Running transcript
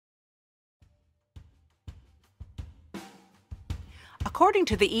According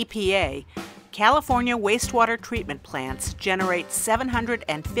to the EPA, California wastewater treatment plants generate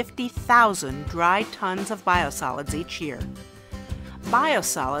 750,000 dry tons of biosolids each year.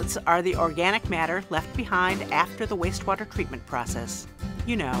 Biosolids are the organic matter left behind after the wastewater treatment process.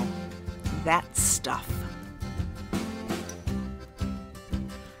 You know, that stuff.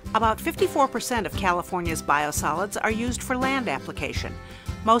 About 54% of California's biosolids are used for land application,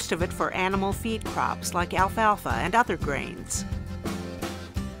 most of it for animal feed crops like alfalfa and other grains.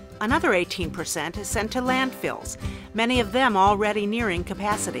 Another 18% is sent to landfills, many of them already nearing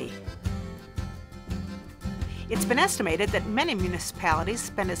capacity. It's been estimated that many municipalities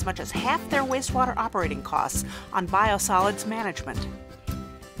spend as much as half their wastewater operating costs on biosolids management.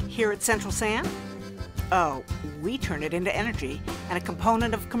 Here at Central Sand, oh, we turn it into energy and a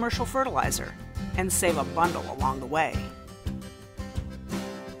component of commercial fertilizer, and save a bundle along the way.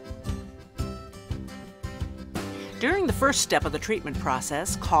 During the first step of the treatment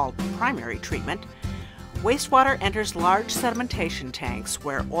process, called primary treatment, wastewater enters large sedimentation tanks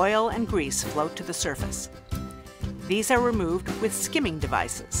where oil and grease float to the surface. These are removed with skimming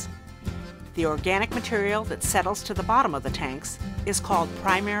devices. The organic material that settles to the bottom of the tanks is called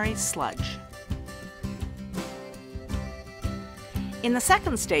primary sludge. In the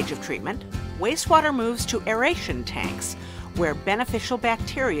second stage of treatment, wastewater moves to aeration tanks, where beneficial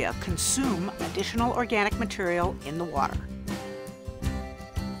bacteria consume additional organic material in the water.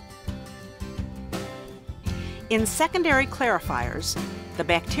 In secondary clarifiers, the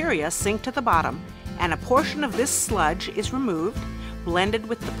bacteria sink to the bottom, and a portion of this sludge is removed, blended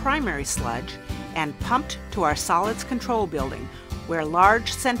with the primary sludge, and pumped to our solids control building, where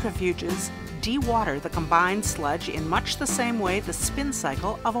large centrifuges dewater the combined sludge in much the same way the spin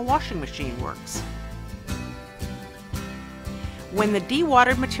cycle of a washing machine works. When the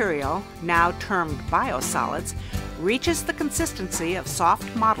dewatered material, now termed biosolids, reaches the consistency of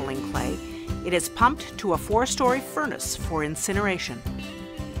soft modeling clay, it is pumped to a 4-story furnace for incineration.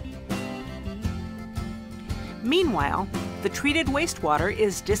 Meanwhile, the treated wastewater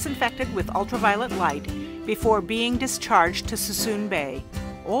is disinfected with ultraviolet light before being discharged to Suisun Bay,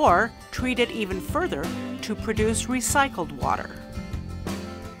 or treated even further to produce recycled water.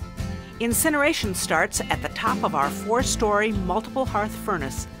 Incineration starts at the top of our 4-story multiple hearth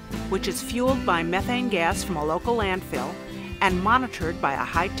furnace, which is fueled by methane gas from a local landfill and monitored by a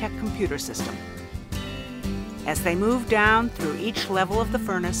high-tech computer system. As they move down through each level of the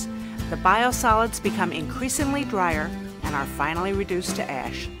furnace, the biosolids become increasingly drier and are finally reduced to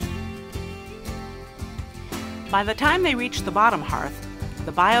ash. By the time they reach the bottom hearth,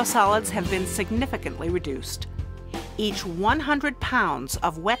 the biosolids have been significantly reduced. Each 100 pounds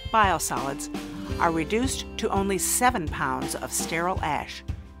of wet biosolids are reduced to only 7 pounds of sterile ash.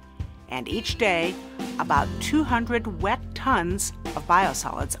 And each day, about 200 wet tons of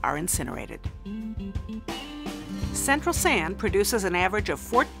biosolids are incinerated. Central Sand produces an average of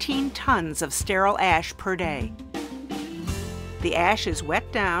 14 tons of sterile ash per day. The ash is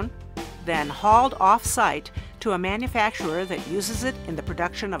wet down, then hauled off-site to a manufacturer that uses it in the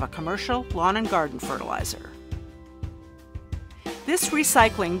production of a commercial lawn and garden fertilizer. This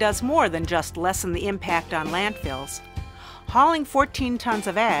recycling does more than just lessen the impact on landfills. Hauling 14 tons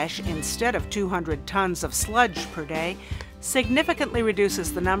of ash instead of 200 tons of sludge per day significantly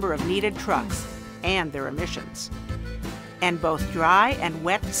reduces the number of needed trucks and their emissions. And both dry and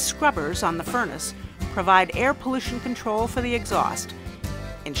wet scrubbers on the furnace provide air pollution control for the exhaust,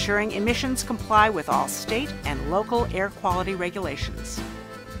 ensuring emissions comply with all state and local air quality regulations.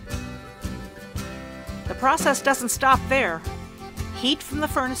 The process doesn't stop there. Heat from the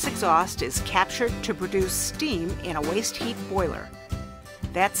furnace exhaust is captured to produce steam in a waste heat boiler.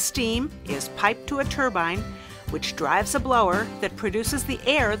 That steam is piped to a turbine, which drives a blower that produces the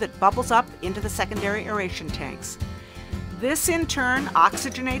air that bubbles up into the secondary aeration tanks. This in turn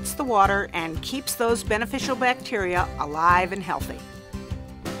oxygenates the water and keeps those beneficial bacteria alive and healthy.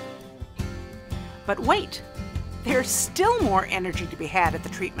 But wait, there's still more energy to be had at the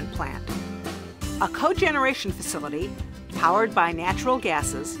treatment plant. A cogeneration facility, powered by natural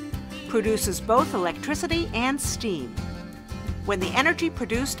gases, produces both electricity and steam. When the energy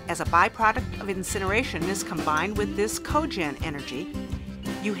produced as a byproduct of incineration is combined with this cogen energy,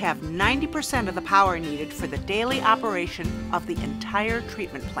 you have 90% of the power needed for the daily operation of the entire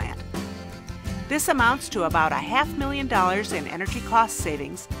treatment plant. This amounts to about $500,000 in energy cost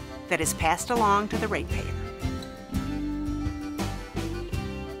savings that is passed along to the ratepayer.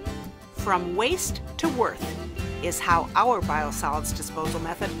 From waste to worth is how our biosolids disposal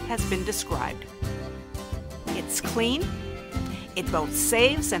method has been described. It's clean, it both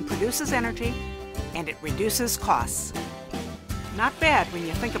saves and produces energy, and it reduces costs. Not bad when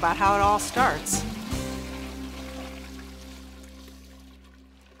you think about how it all starts.